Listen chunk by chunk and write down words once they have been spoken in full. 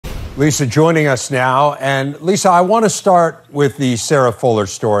Lisa joining us now. And Lisa, I want to start with the Sarah Fuller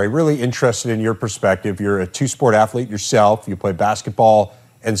story. Really interested in your perspective. You're a two-sport athlete yourself. You play basketball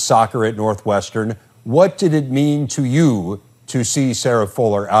and soccer at Northwestern. What did it mean to you to see Sarah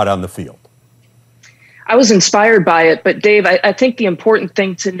Fuller out on the field? I was inspired by it, but Dave, I think the important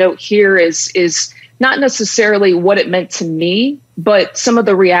thing to note here is not necessarily what it meant to me, but some of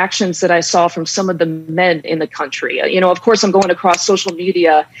the reactions that I saw from some of the men in the country. Of course, I'm going across social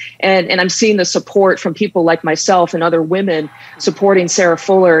media and I'm seeing the support from people like myself and other women supporting Sarah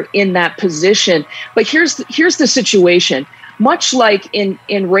Fuller in that position. But here's the situation. Much like in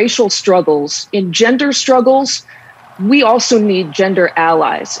racial struggles, in gender struggles, we also need gender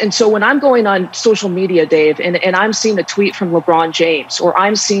allies. And so when I'm going on social media, Dave, and I'm seeing a tweet from LeBron James, or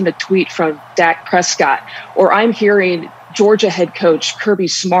I'm seeing a tweet from Dak Prescott, or I'm hearing Georgia head coach Kirby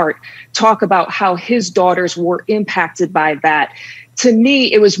Smart talk about how his daughters were impacted by that, to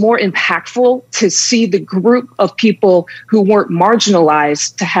me, it was more impactful to see the group of people who weren't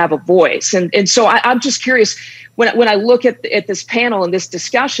marginalized to have a voice. And so I'm just curious, when I look at this panel and this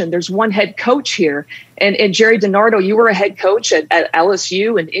discussion, there's one head coach here. And Jerry DiNardo, you were a head coach at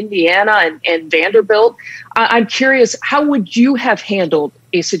LSU and Indiana and Vanderbilt. I'm curious, how would you have handled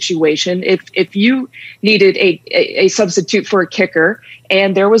a situation if you needed a substitute for a kicker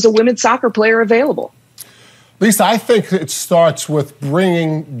and there was a women's soccer player available? Lisa, I think it starts with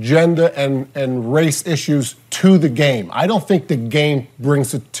bringing gender and race issues to the game. I don't think the game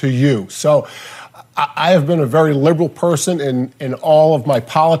brings it to you. So I have been a very liberal person in all of my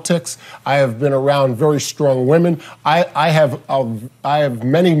politics. I have been around very strong women. I have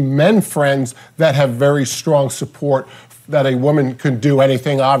many men friends that have very strong support that a woman can do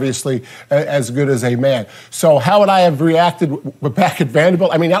anything, obviously, as good as a man. So how would I have reacted back at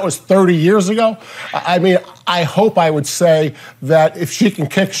Vanderbilt? I mean, that was 30 years ago. I mean, I hope I would say that if she can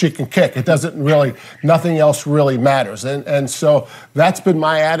kick, she can kick. It doesn't really, nothing else really matters. And so that's been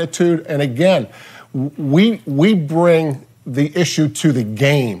my attitude. And again, we bring the issue to the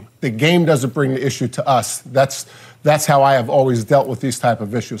game. The game doesn't bring the issue to us. That's how I have always dealt with these type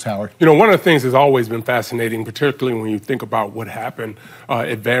of issues, Howard. One of the things that's always been fascinating, particularly when you think about what happened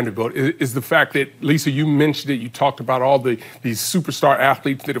at Vanderbilt, is the fact that, Lisa, you mentioned it, you talked about all these superstar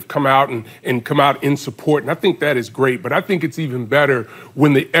athletes that have come out and come out in support, and I think that is great, but I think it's even better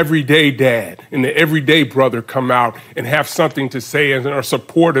when the everyday dad and the everyday brother come out and have something to say and are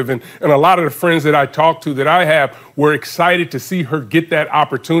supportive, and a lot of the friends that I talk to that I have were excited to see her get that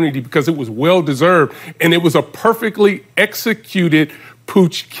opportunity because it was well-deserved, and it was a perfectly executed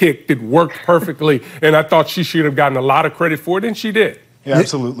pooch kick that worked perfectly, and I thought she should have gotten a lot of credit for it, and she did. Yeah,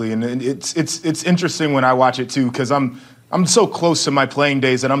 absolutely, and it's interesting when I watch it too, because I'm so close to my playing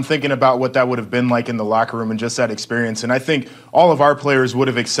days that I'm thinking about what that would have been like in the locker room and just that experience. And I think all of our players would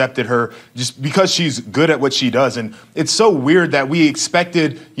have accepted her just because she's good at what she does. And it's so weird that we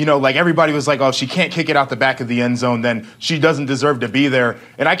expected, like everybody was like, oh, she can't kick it out the back of the end zone, then she doesn't deserve to be there.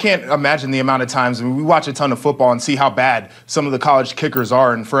 And I can't imagine the amount of times, we watch a ton of football and see how bad some of the college kickers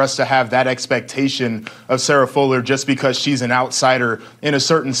are. And for us to have that expectation of Sarah Fuller just because she's an outsider in a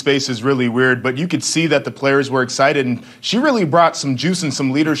certain space is really weird. But you could see that the players were excited, and she really brought some juice and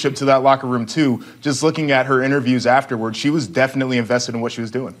some leadership to that locker room, too. Just looking at her interviews afterwards, she was definitely invested in what she was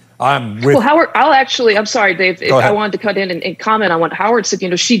doing. Well, Howard, I'm sorry, Dave, I wanted to cut in and comment on what Howard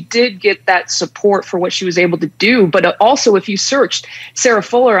said. She did get that support for what she was able to do. But also, if you searched Sarah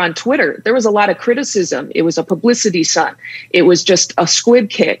Fuller on Twitter, there was a lot of criticism. It was a publicity stunt. It was just a squib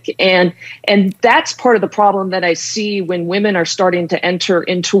kick. And that's part of the problem that I see when women are starting to enter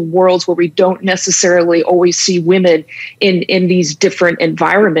into worlds where we don't necessarily always see women in these different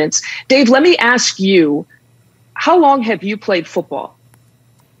environments. Dave, let me ask you, how long have you played football?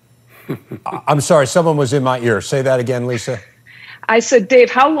 I'm sorry, someone was in my ear. Say that again, Lisa. I said, Dave,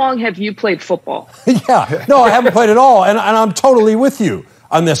 how long have you played football? Yeah, no, I haven't played at all, and I'm totally with you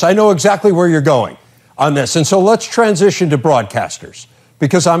on this. I know exactly where you're going on this. And so let's transition to broadcasters,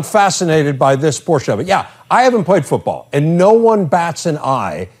 because I'm fascinated by this portion of it. Yeah, I haven't played football, and no one bats an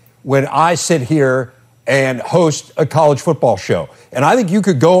eye when I sit here and host a college football show. And I think you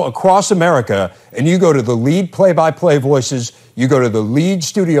could go across America and you go to the lead play-by-play voices, you go to the lead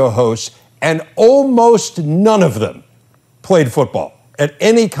studio hosts, and almost none of them played football at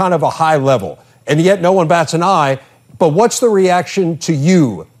any kind of a high level. And yet no one bats an eye. But what's the reaction to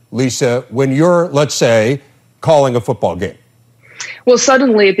you, Lisa, when you're, let's say, calling a football game? Well,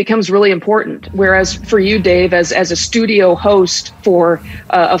 suddenly it becomes really important. Whereas for you, Dave, as a studio host for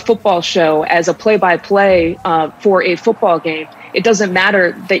a football show, as a play-by-play for a football game, it doesn't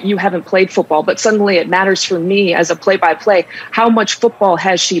matter that you haven't played football, but suddenly it matters for me as a play-by-play. How much football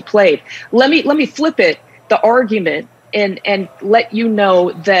has she played? Let me flip it, the argument, and let you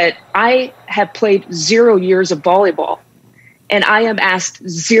know that I have played 0 years of volleyball, and I am asked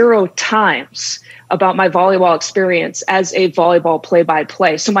 0 times about my volleyball experience as a volleyball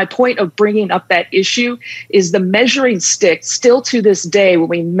play-by-play. So my point of bringing up that issue is the measuring stick still to this day when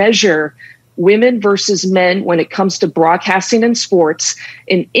we measure women versus men when it comes to broadcasting in sports,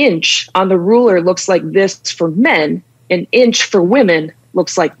 an inch on the ruler looks like this for men, an inch for women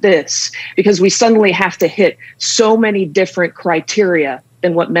looks like this, because we suddenly have to hit so many different criteria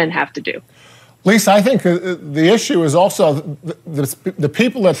than what men have to do. Lisa, I think the issue is also the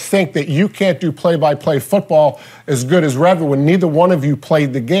people that think that you can't do play-by-play football as good as Rev when neither one of you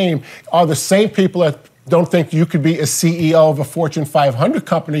played the game are the same people that don't think you could be a CEO of a Fortune 500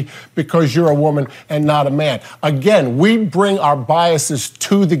 company because you're a woman and not a man. Again, we bring our biases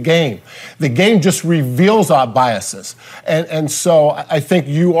to the game. The game just reveals our biases. And so I think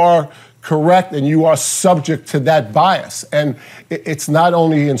you are correct, and you are subject to that bias. And it's not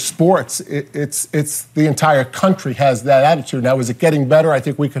only in sports, it's the entire country has that attitude. Now, is it getting better? I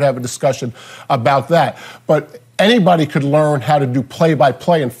think we could have a discussion about that. But anybody could learn how to do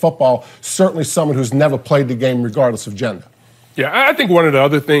play-by-play in football, certainly someone who's never played the game regardless of gender. Yeah, I think one of the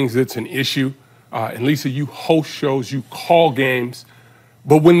other things that's an issue, and Lisa, you host shows, you call games,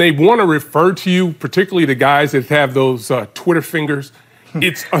 but when they want to refer to you, particularly the guys that have those Twitter fingers,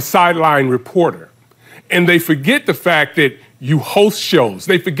 it's a sideline reporter. And they forget the fact that you host shows.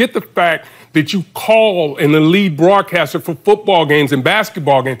 They forget the fact that you call and the lead broadcaster for football games and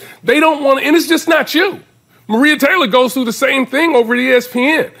basketball games. They don't want to, and it's just not you. Maria Taylor goes through the same thing over at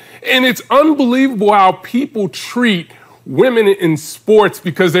ESPN. And it's unbelievable how people treat women in sports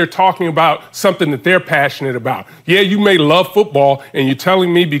because they're talking about something that they're passionate about. Yeah, you may love football, and you're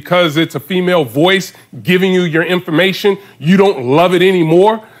telling me because it's a female voice giving you your information, you don't love it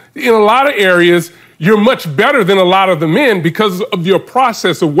anymore. In a lot of areas, you're much better than a lot of the men because of your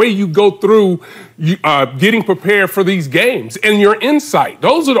process, the way you go through getting prepared for these games and your insight.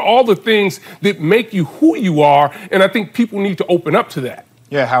 Those are all the things that make you who you are, and I think people need to open up to that.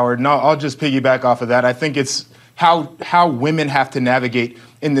 Yeah, Howard, no, I'll just piggyback off of that. I think it's how women have to navigate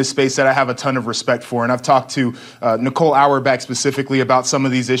in this space that I have a ton of respect for. And I've talked to Nicole Auerbach specifically about some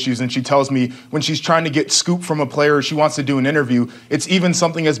of these issues, and she tells me when she's trying to get scoop from a player or she wants to do an interview, it's even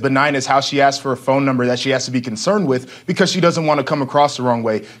something as benign as how she asks for a phone number that she has to be concerned with because she doesn't want to come across the wrong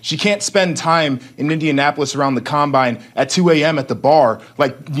way. She can't spend time in Indianapolis around the combine at 2 a.m. at the bar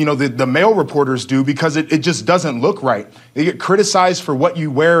like, you know, the male reporters do because it just doesn't look right. They get criticized for what you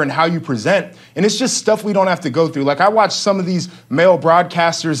wear and how you present, and it's just stuff we don't have to go through. Like, I watch some of these male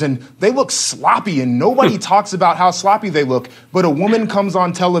broadcasters, and they look sloppy, and nobody talks about how sloppy they look. But a woman comes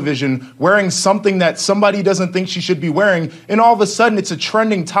on television wearing something that somebody doesn't think she should be wearing, and all of a sudden it's a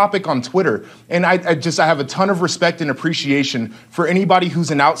trending topic on Twitter. And I have a ton of respect and appreciation for anybody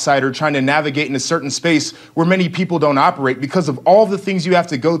who's an outsider trying to navigate in a certain space where many people don't operate because of all the things you have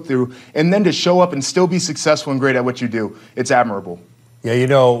to go through, and then to show up and still be successful and great at what you do. It's admirable. Yeah, you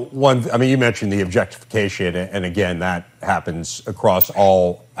know, you mentioned the objectification, and again, that happens across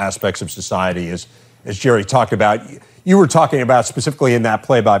all aspects of society, as Jerry talked about. You were talking about specifically in that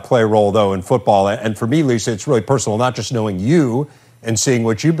play-by-play role, though, in football. And for me, Lisa, it's really personal, not just knowing you and seeing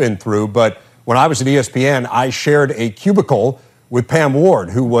what you've been through, but when I was at ESPN, I shared a cubicle with Pam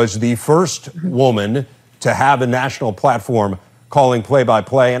Ward, who was the first woman to have a national platform calling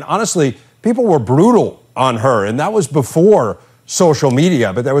play-by-play. And honestly, people were brutal on her, and that was before social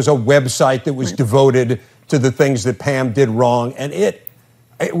media, but there was a website that was devoted to the things that Pam did wrong, and it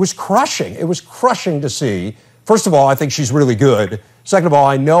was crushing. It was crushing to see. First of all, I think she's really good. Second of all,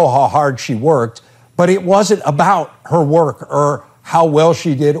 I know how hard she worked, but it wasn't about her work or how well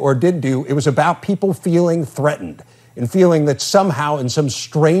she did or didn't do. It was about people feeling threatened and feeling that somehow, in some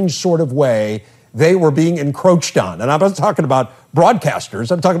strange sort of way, they were being encroached on. And I'm not talking about broadcasters.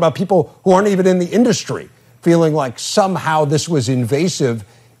 I'm talking about people who aren't even in the industry, feeling like somehow this was invasive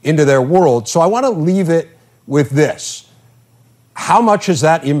into their world. So I want to leave it with this. How much has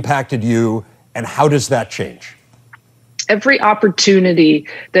that impacted you, and how does that change? Every opportunity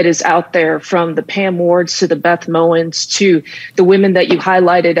that is out there, from the Pam Wards to the Beth Mowens to the women that you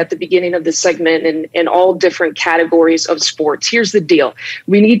highlighted at the beginning of the segment in all different categories of sports. Here's the deal.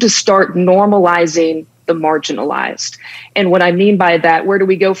 We need to start normalizing the the marginalized. And what I mean by that, where do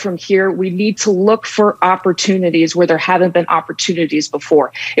we go from here? We need to look for opportunities where there haven't been opportunities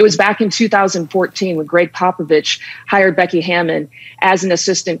before. It was back in 2014 when Greg Popovich hired Becky Hammon as an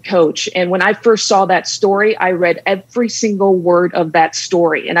assistant coach. And when I first saw that story, I read every single word of that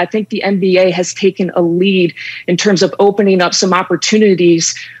story. And I think the NBA has taken a lead in terms of opening up some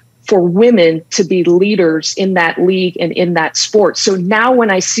opportunities for women to be leaders in that league and in that sport. So now when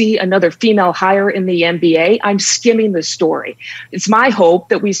I see another female hire in the NBA, I'm skimming the story. It's my hope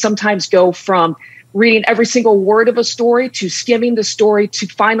that we sometimes go from reading every single word of a story to skimming the story to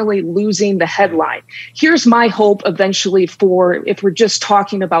finally losing the headline. Here's my hope eventually for, if we're just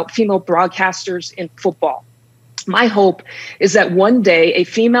talking about female broadcasters in football. My hope is that one day a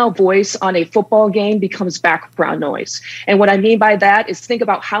female voice on a football game becomes background noise. And what I mean by that is think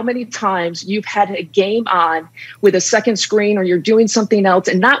about how many times you've had a game on with a second screen or you're doing something else,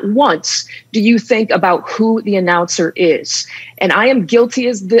 and not once do you think about who the announcer is. And I am guilty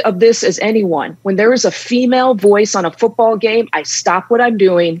of this as anyone. When there is a female voice on a football game, I stop what I'm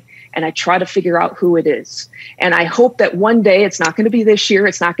doing and I try to figure out who it is. And I hope that one day, it's not going to be this year,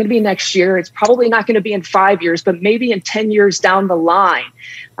 it's not going to be next year, it's probably not going to be in 5 years, but maybe in 10 years down the line,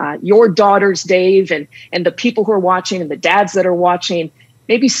 your daughters, Dave, and the people who are watching and the dads that are watching,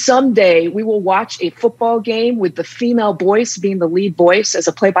 maybe someday we will watch a football game with the female voice being the lead voice as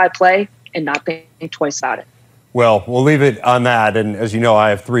a play-by-play and not think twice about it. Well, we'll leave it on that. And as you know,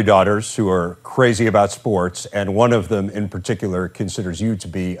 I have 3 daughters who are crazy about sports, and one of them in particular considers you to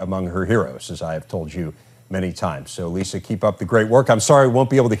be among her heroes, as I have told you many times. So, Lisa, keep up the great work. I'm sorry we won't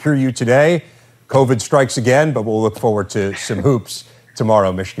be able to hear you today. COVID strikes again, but we'll look forward to some hoops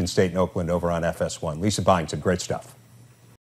tomorrow, Michigan State and Oakland over on FS1. Lisa Byington, great stuff.